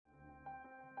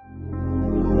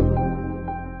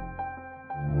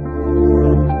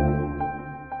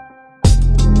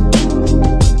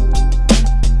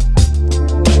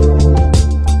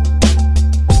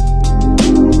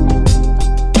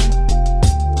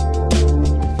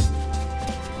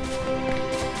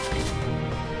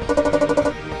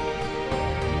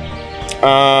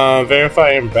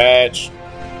Verifying badge.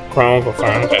 Chrome for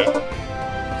fun. Okay.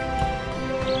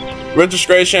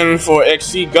 Registration for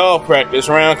XC golf practice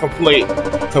round complete.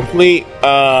 Complete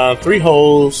 3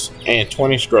 holes and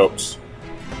 20 strokes.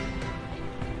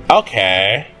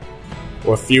 Okay.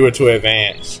 Or fewer to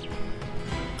advance.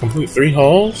 Complete 3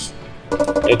 holes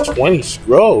and 20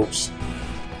 strokes.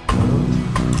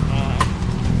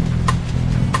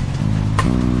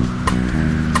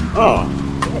 Oh.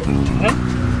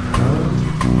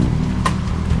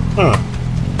 Huh.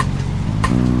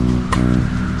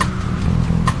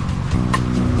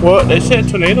 Well, they said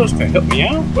tornadoes can help me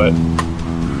out, but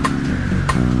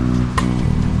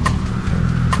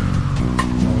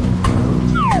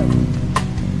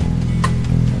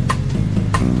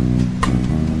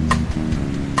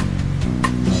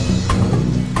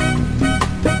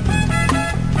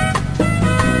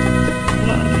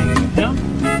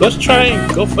let's try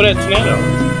and go for that tornado.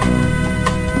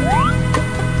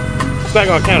 It's not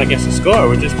gonna count against the score,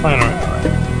 we're just playing around,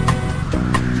 right?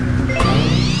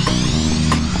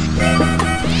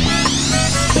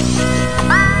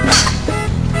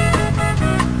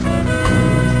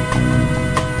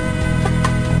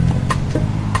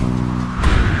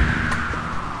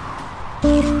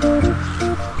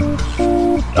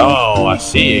 Oh, I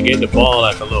see. It gave the ball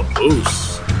like a little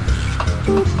boost.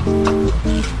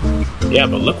 Yeah,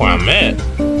 but look where I'm at.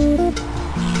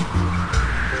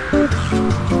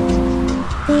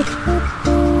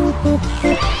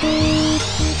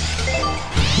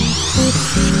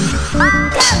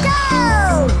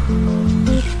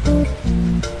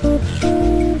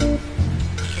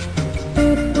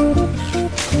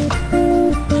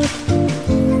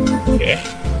 Okay.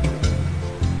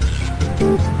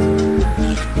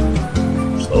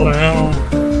 Slow down.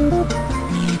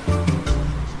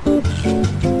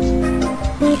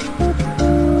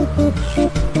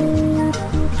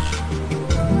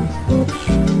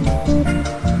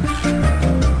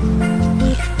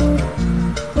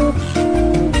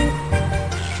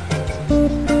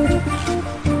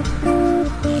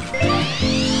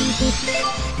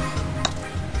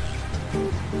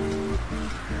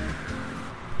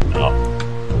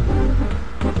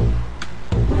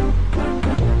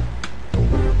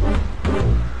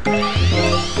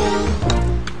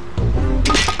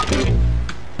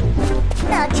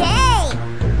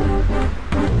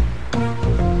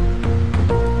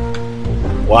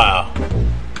 Wow.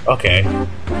 Okay.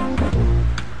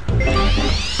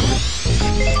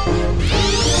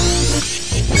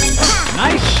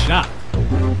 Nice shot.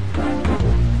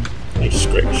 Nice,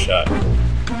 great shot.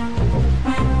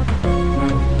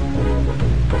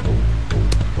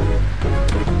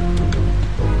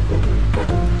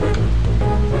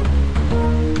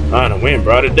 Ah, the wind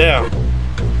brought it down.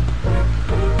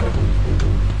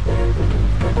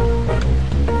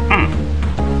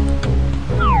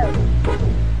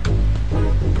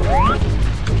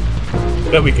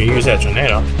 Bet we can use that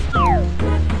tornado.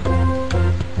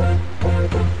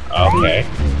 Okay.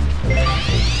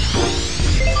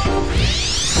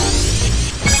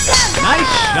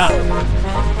 Nice shot.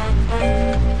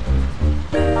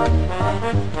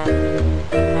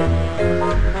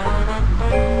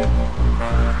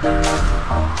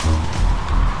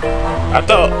 I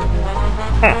thought.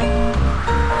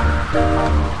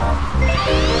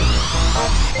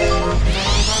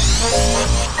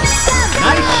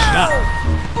 Nice shot.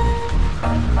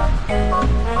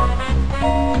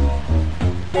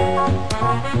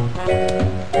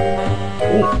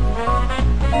 Ooh.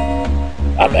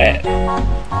 Not bad.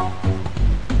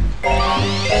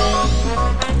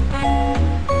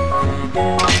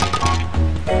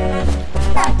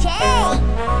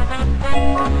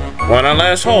 One on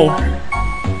last hole.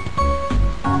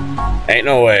 Ain't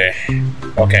no way.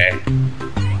 Okay.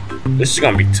 This is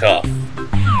gonna be tough.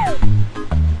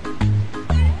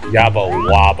 Yabba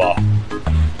wabba.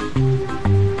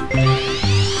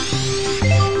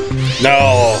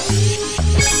 No.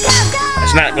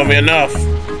 It's not gonna be enough.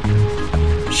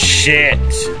 Shit.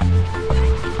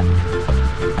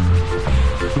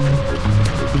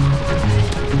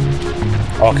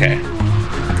 Okay.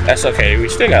 That's okay. We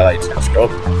still got like 10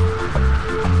 strokes.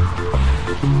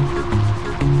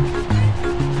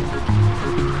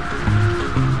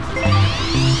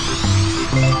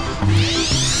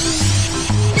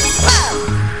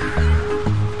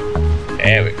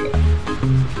 There we go.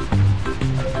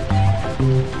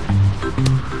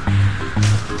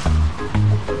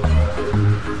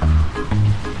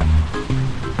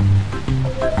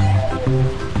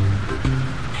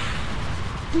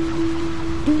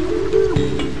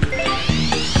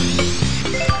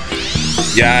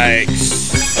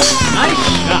 Yikes. Nice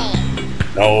shot.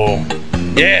 No.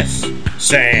 Yes,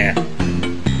 sand.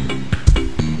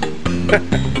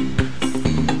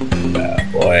 Oh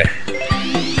boy.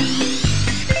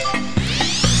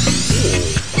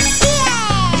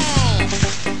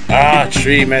 Ah,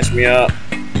 tree messed me up.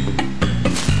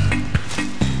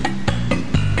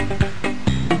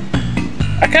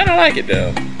 I kind of like it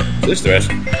though. This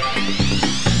dressing.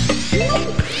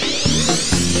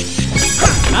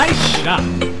 Nice shot.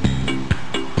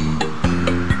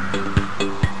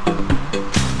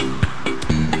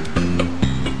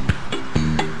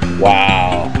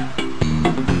 Wow.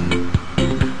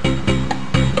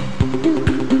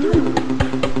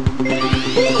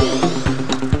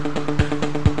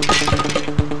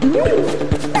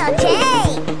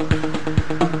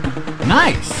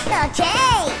 Nice.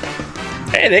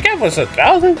 Hey, they gave us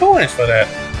 1,000 coins for that.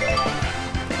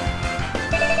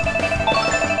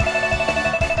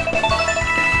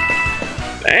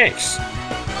 Thanks.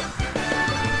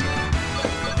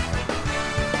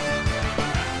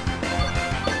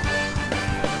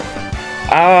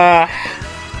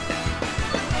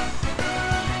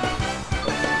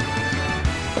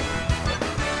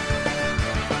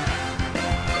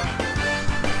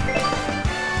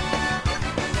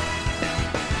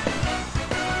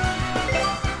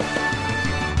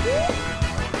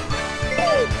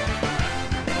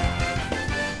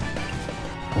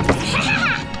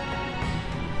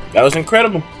 That was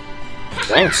incredible.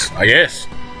 Thanks, I guess.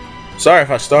 Sorry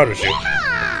if I startled you.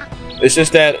 It's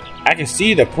just that I can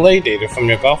see the play data from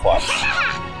your golf watch.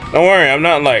 Don't worry, I'm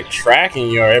not like tracking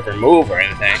your every move or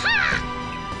anything.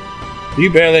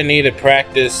 You barely needed a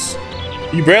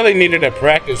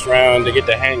practice round to get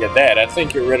the hang of that. I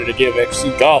think you're ready to give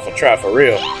XC Golf a try for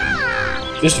real.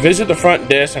 Just visit the front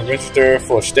desk and register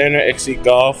for standard XC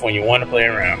Golf when you want to play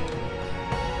around.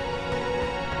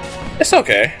 It's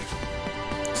okay.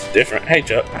 It's different. Hey,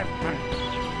 Chuck.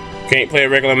 Can't play a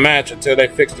regular match until they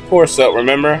fix the course up,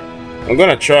 remember? I'm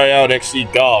gonna try out XC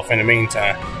Golf in the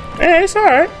meantime. Hey, it's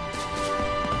alright.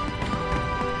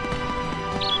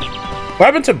 What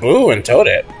happened to Boo and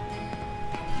Toadette?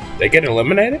 They get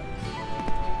eliminated?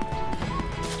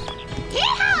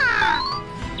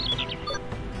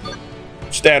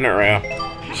 Standard round.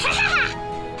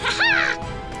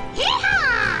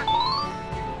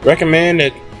 Recommend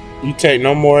that you take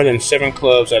no more than 7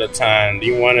 clubs at a time. Do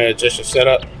you want to adjust your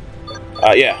setup?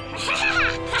 Yeah.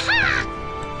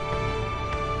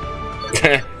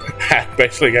 I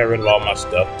basically got rid of all my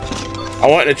stuff. I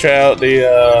want to try out the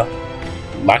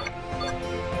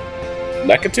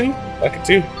Lakatu?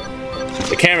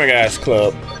 The Camera Guys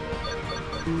Club.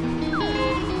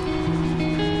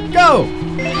 Go!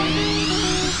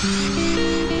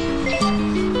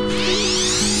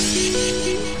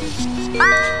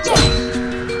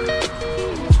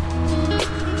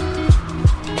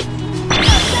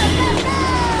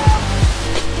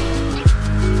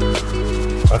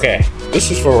 Okay,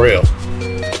 this is for real.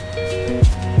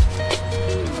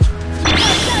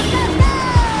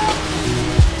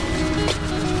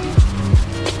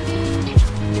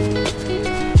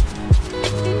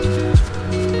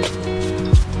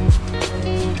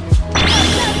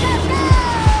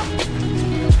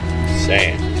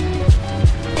 Same.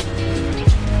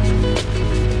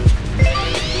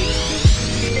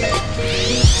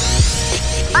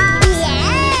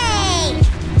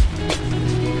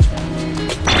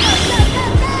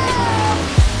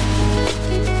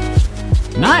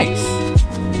 Nice.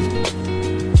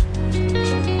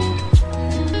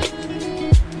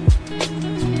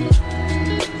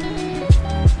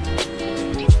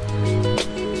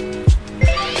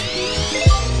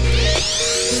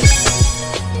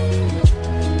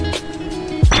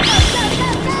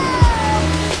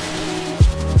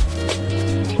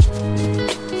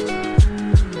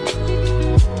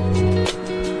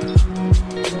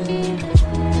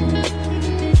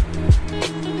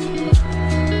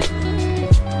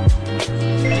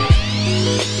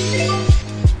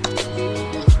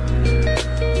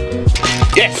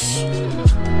 Yes!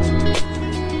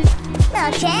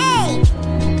 Okay.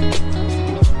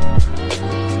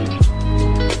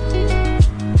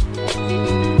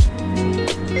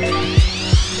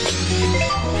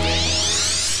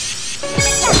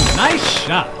 Nice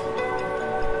shot.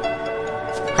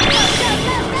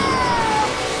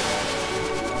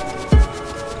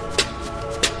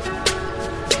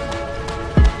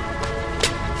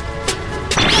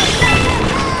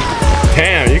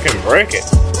 Damn, you can break it.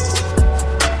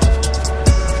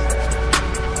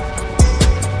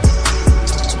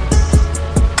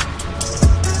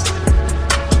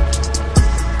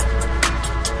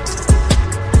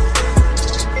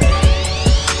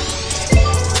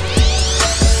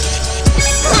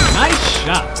 Nice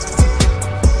shot.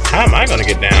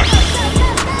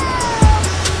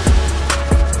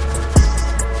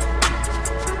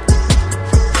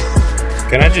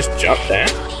 jump down?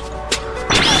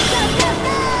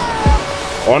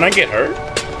 Won't I get hurt?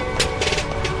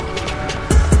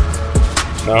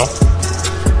 No.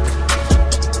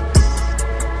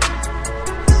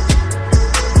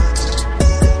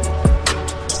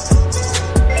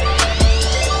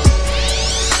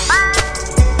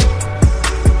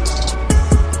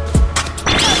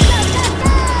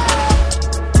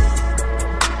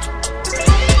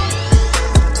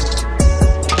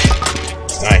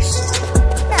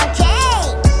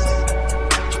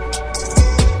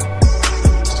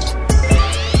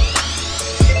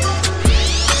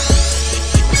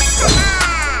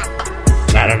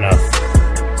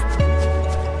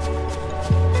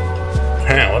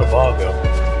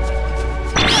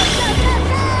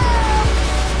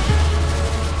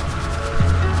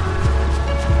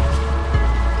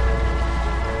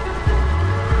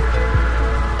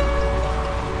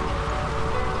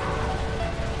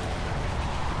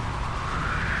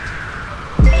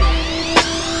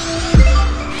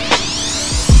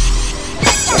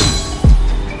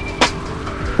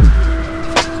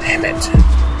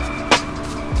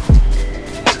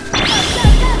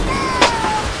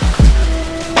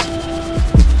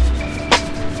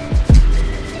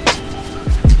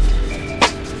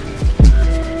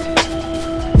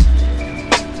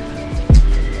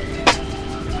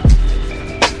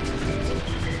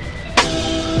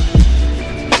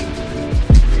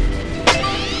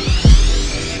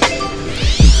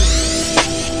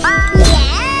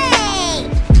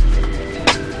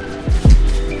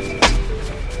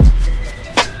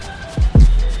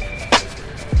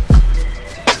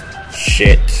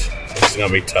 Shit, this is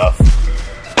gonna be tough.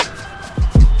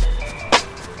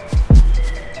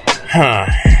 Huh.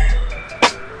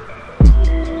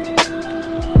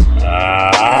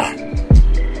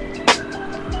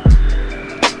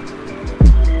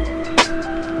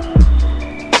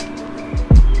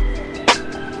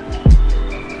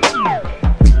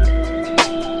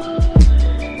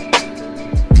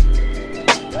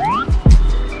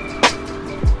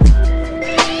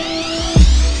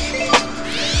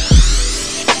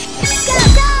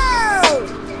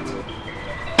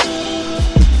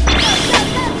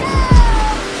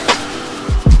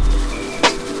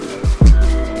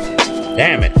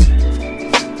 Damn it.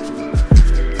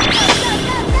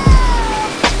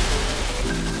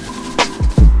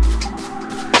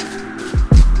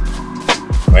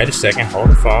 Wait a second, hold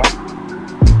the phone.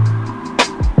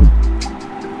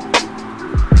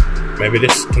 Maybe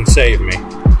this can save me.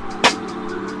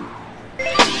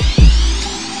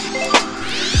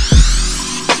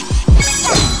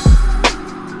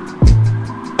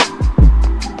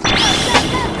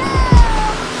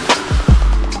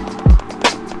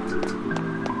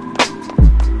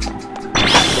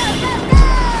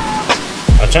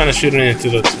 I'm trying to shoot it into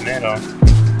the tornado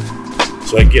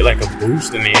so I get like a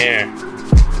boost in the air.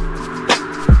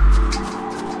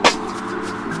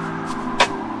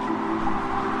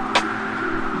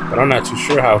 But I'm not too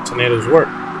sure how tornadoes work.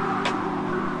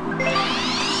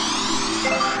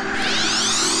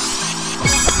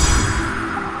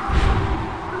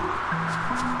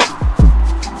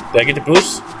 Did I get the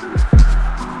boost?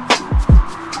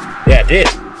 Yeah, I did.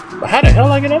 But how the hell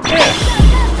did I get up there?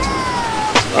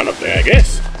 Run up there, I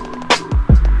guess.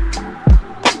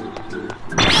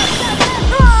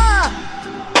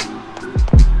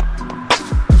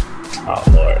 Oh,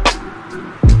 Lord.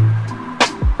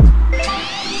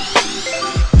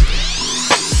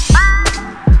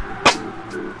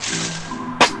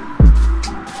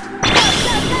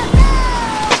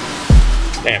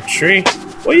 Damn tree.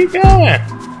 Where you going?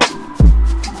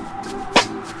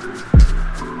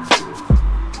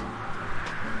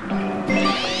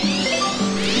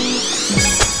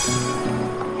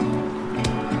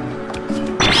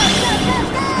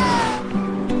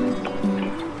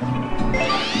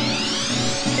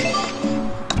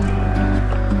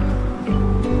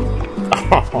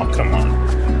 Oh, come on.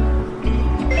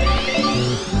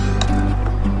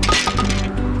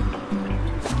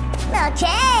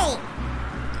 Okay.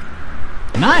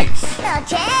 Nice.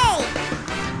 Okay.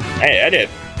 Hey, I did.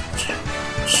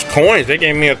 Coins, they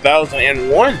gave me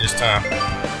 1,001 this time.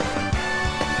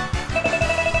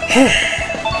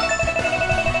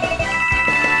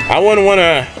 I wouldn't want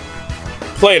to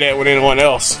play that with anyone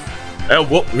else. That'll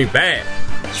whoop me bad.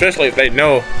 Especially if they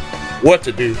know what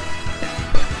to do.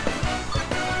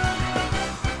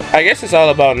 I guess it's all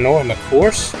about knowing the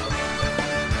course.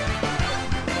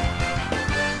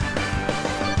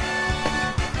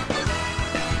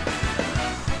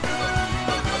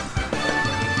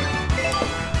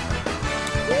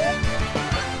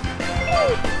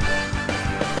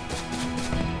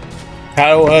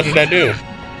 How well did I do?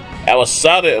 That was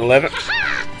solid 11th.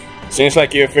 Seems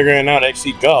like you're figuring out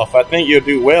XC golf. I think you'll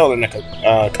do well in the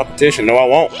competition. No, I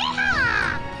won't.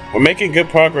 We're making good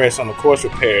progress on the course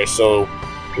repairs, so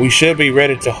we should be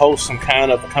ready to host some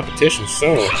kind of a competition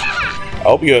soon. I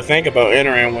hope you'll think about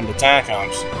entering when the time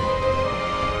comes.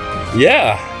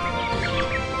 Yeah.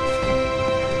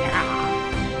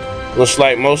 Looks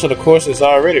like most of the course is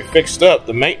already fixed up.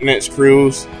 The maintenance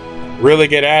crews really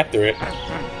get after it.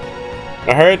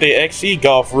 I heard the XC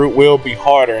golf route will be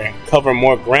harder and cover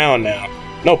more ground now.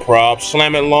 No prob.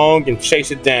 Slam it long and chase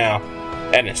it down.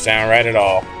 That didn't sound right at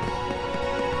all.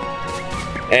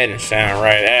 That didn't sound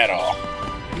right at all.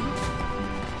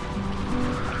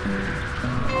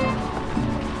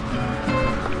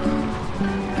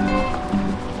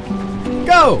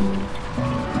 Go!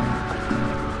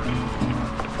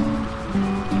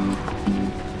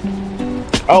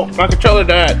 Oh, my controller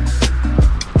died.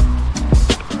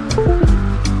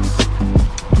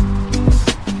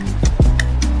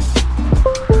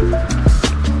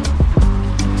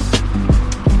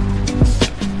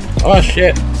 Oh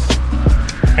shit.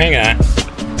 Hang on.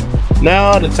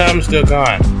 No, the time's still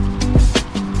gone.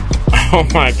 Oh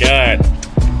my god.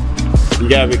 You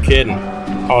gotta be kidding.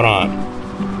 Hold on.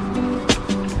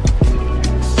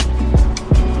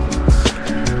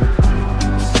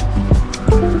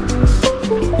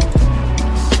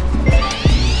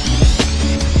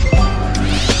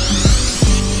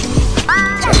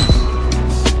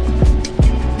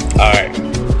 Alright.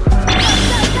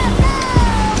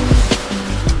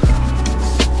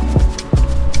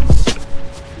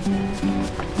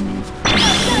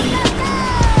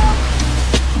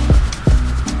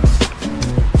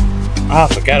 Oh, I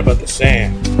forgot about the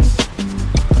sand.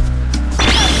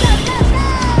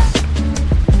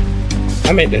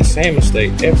 I make that same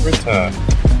mistake every time.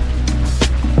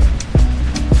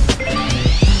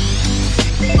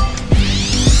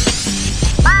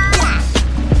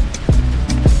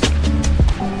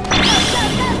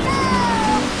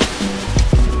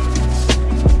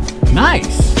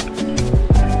 Nice!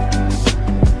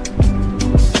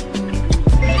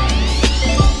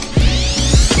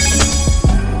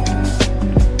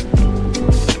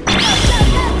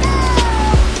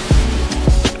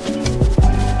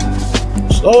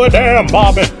 Slow it down,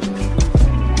 Bobby.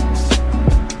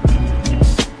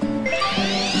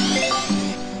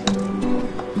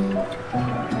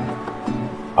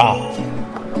 Ah.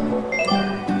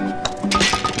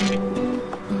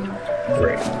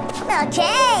 Great.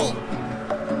 Okay.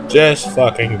 Just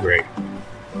fucking great.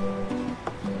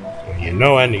 Well, you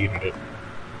know I needed it.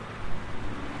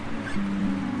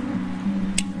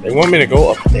 They want me to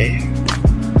go up there.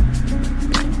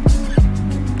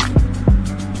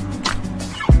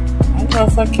 I don't know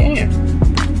if I can.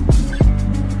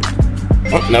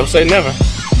 Oh, never say never.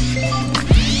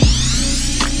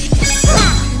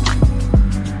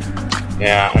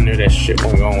 Yeah, I knew that shit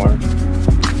wasn't gonna work.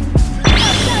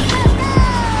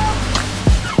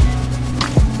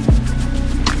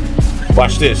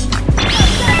 Watch this.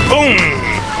 Boom!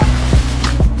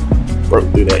 Broke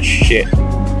through that shit.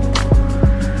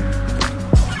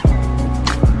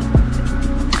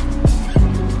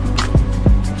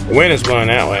 The wind is blowing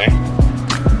that way.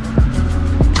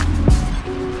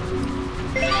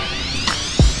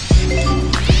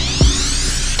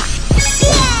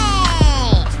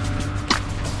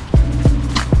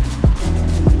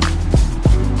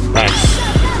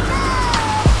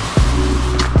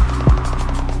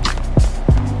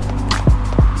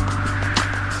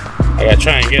 I gotta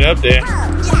try and get up there.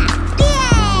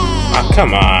 Oh,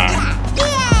 come on.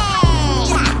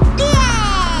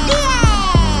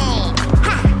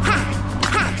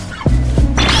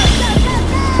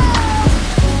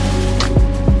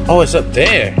 Oh, it's up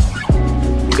there.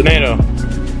 Tornado.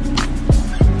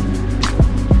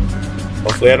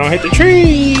 Hopefully I don't hit the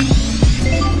tree.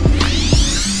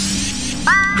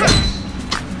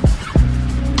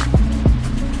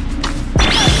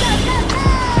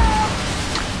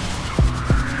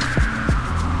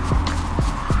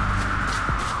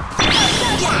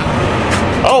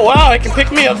 Oh wow, it can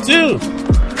pick me up too.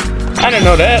 I didn't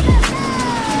know that.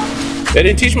 They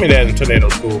didn't teach me that in tornado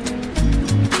school.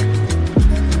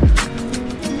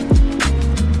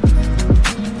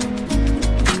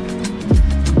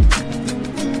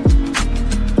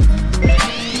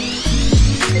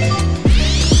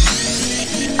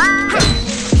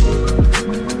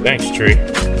 Thanks, tree.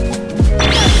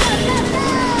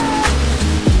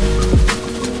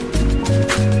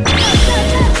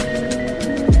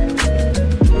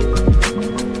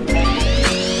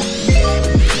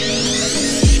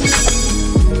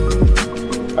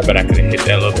 I bet I could have hit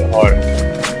that a little bit harder.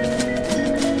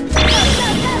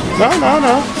 No.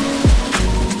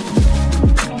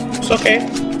 It's okay.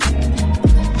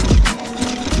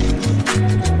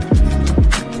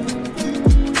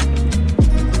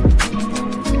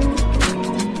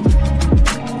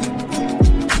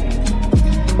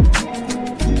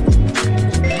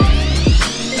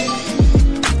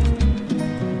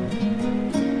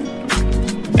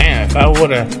 Man, if I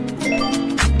would have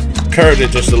curved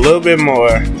it just a little bit more.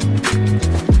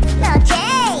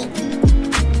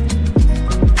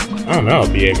 I don't know,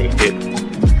 I'll be able to hit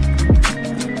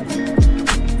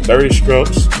 30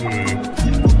 strokes.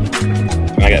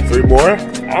 I got 3 more? I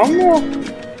don't know.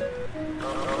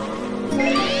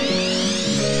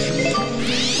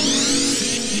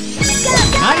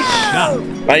 Nice shot.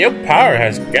 Now your power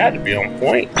has got to be on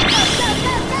point.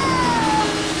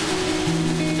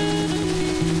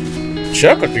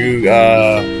 Chuck will do,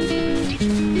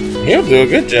 he'll do a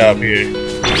good job here.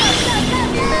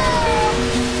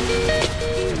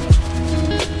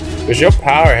 Because your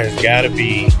power has got to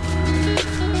be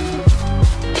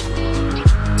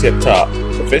tip top.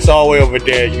 If it's all the way over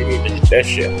there, you need to hit that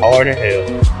shit hard as hell.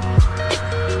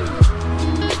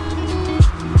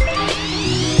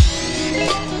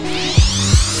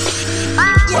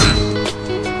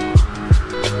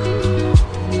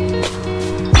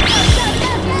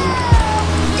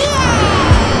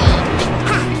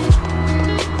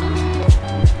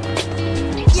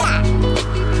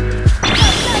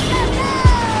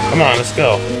 Come on, let's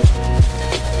go.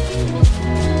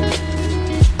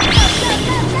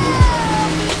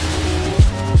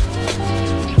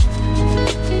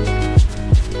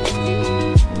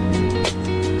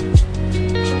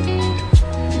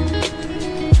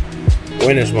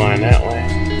 Win is mine that way.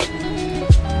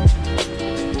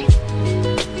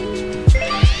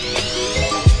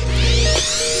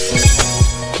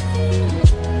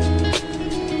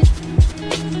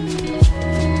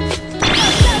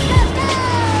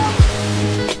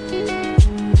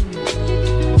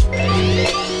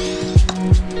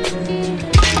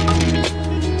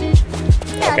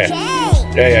 Okay.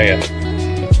 Yeah.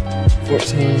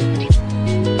 14.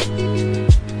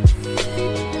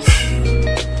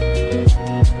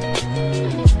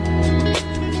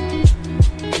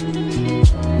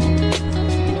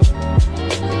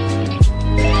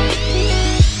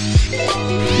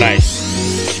 Nice.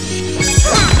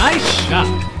 Nice shot.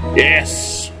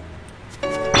 Yes.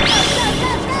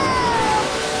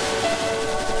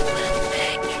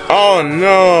 Oh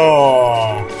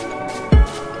no.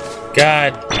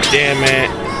 God damn it.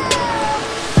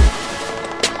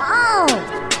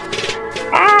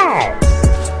 Ow.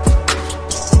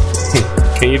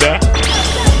 Can you die?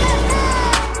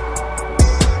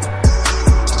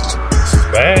 This is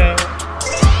bad.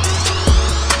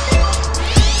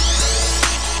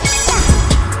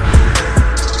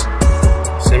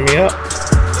 Send me up.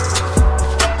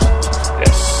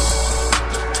 Yes.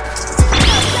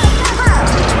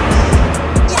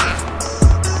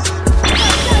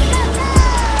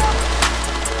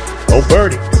 Oh,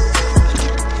 birdie.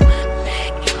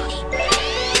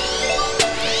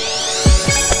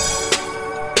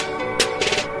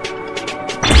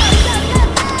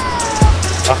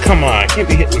 Oh, come on. I can't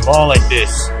be hitting the ball like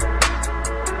this.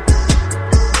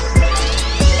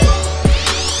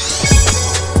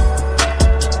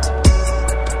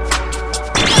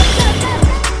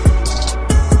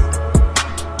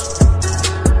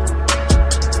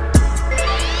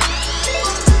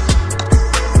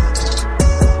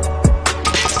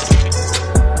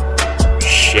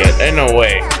 Ain't no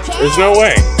way. There's no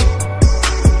way.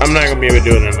 I'm not gonna be able to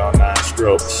do it in all 9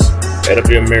 strokes. That'll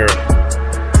be a miracle.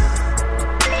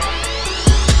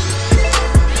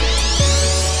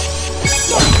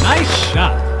 Nice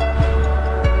shot.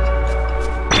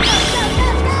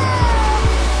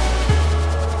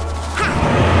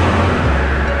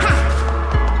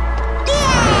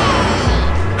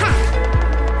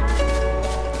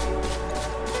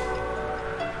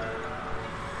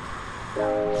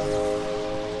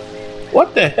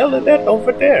 What the hell is that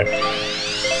over there?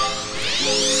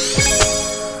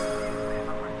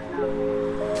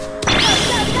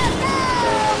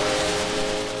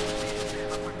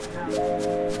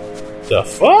 The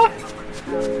fuck?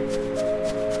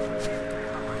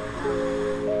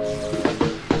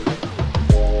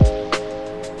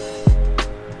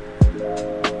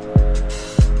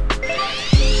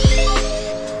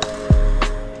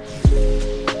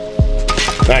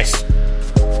 Nice.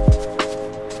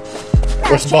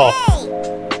 Where's the ball?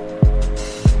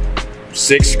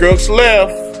 6 strokes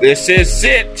left. This is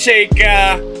it,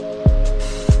 Chica.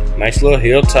 Nice little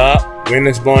hilltop. Wind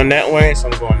is going that way, so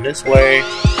I'm going this way.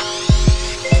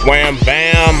 Wham,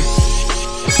 bam.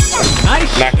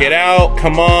 Nice. Knock it out.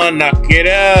 Come on, knock it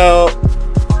out.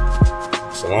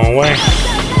 It's a long way.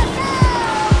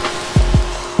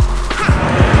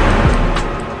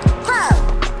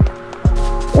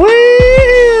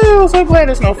 Whee! So glad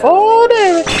there's no fall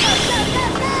damage.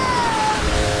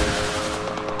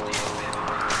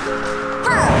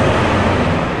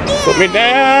 Put me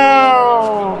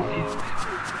down.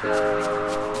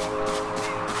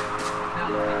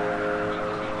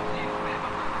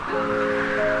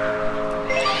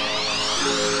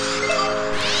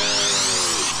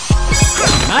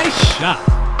 Nice shot.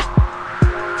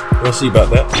 We'll see about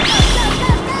that.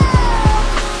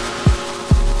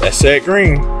 That's that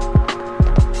green.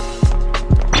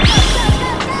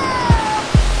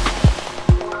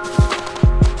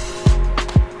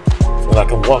 Feel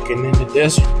like I'm walking in the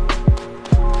desert.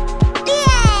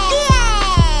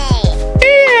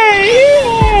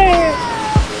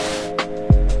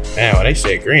 Man, when they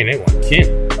said green, they want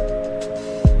Kent.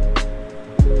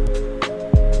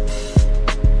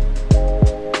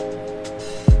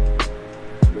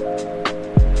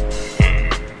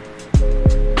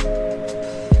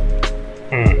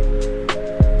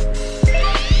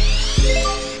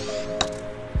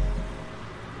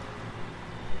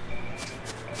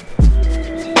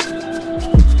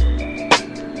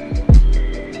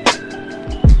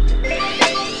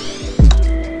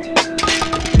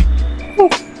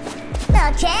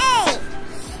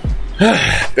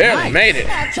 Barely made it.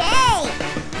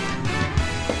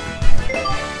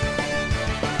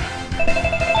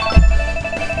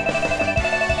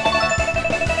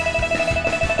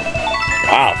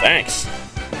 Wow, thanks.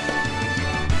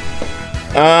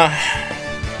 I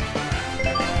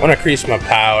want to increase my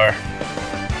power.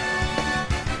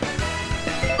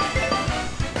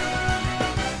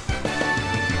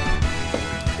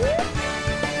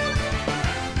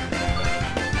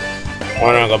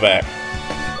 Why don't I go back?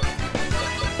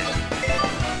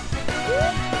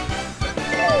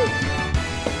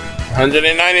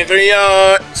 $193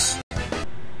 yards.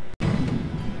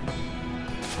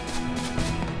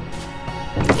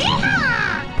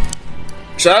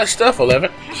 Solid stuff, 11.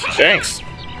 Thanks.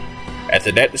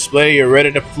 After that display, you're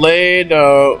ready to play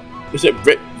the. Is it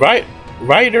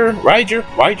Ryder? I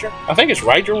think it's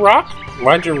Ryder Rock.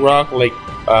 Ryder Rock Lake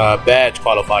badge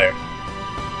qualifier.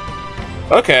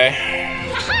 Okay.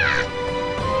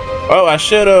 Oh, I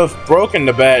should have broken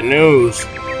the bad news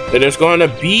that there's going to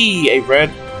be a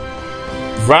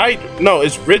no,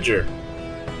 it's Ridger.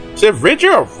 Is it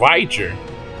Ridger or Ryger?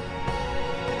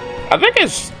 I think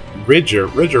it's Ridger.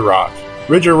 Ridger Rock.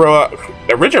 Ridger Rock.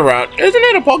 Ridger Rock. Isn't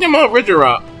it a Pokemon Ridger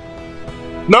Rock?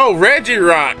 No,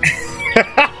 Regirock.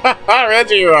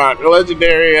 Regirock.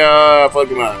 Legendary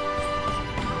Pokemon.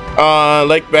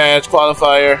 Lake Badge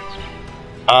qualifier.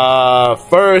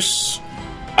 First,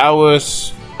 I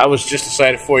was just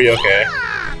excited for you, okay?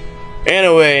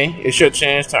 Anyway, it's your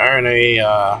chance to earn a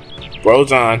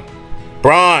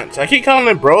bronze. I keep calling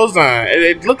it Brozon.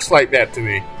 It looks like that to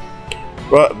me.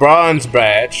 Bronze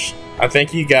badge. I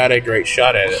think you got a great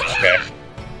shot at it. Okay.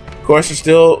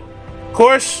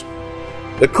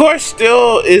 The course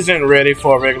still isn't ready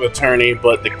for a regular tourney,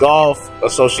 but the Golf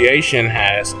Association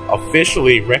has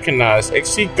officially recognized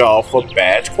XC Golf for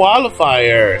badge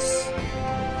qualifiers.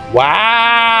 Wow!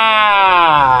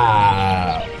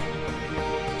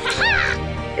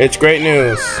 It's great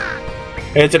news.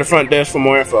 Head to the front desk for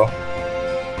more info.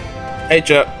 Hey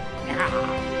Chuck.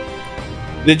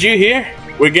 Did you hear?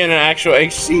 We're getting an actual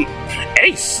XC.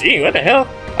 What the hell?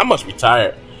 I must be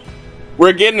tired.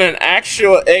 We're getting an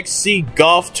actual XC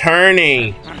golf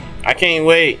tourney. I can't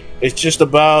wait. It's just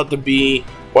about to be.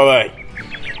 Wait.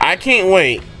 I can't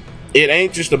wait. It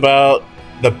ain't just about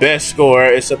the best score.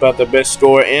 It's about the best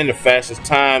score and the fastest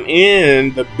time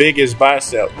in the biggest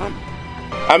bicep.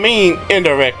 I mean,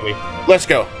 indirectly. Let's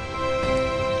go.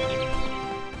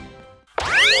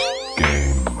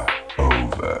 Game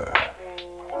over.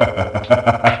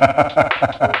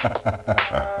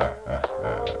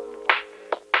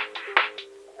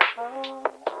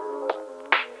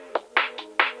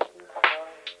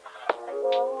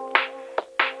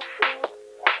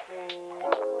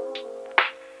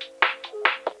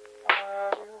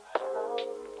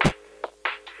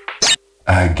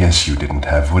 I guess you didn't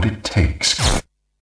have what it takes.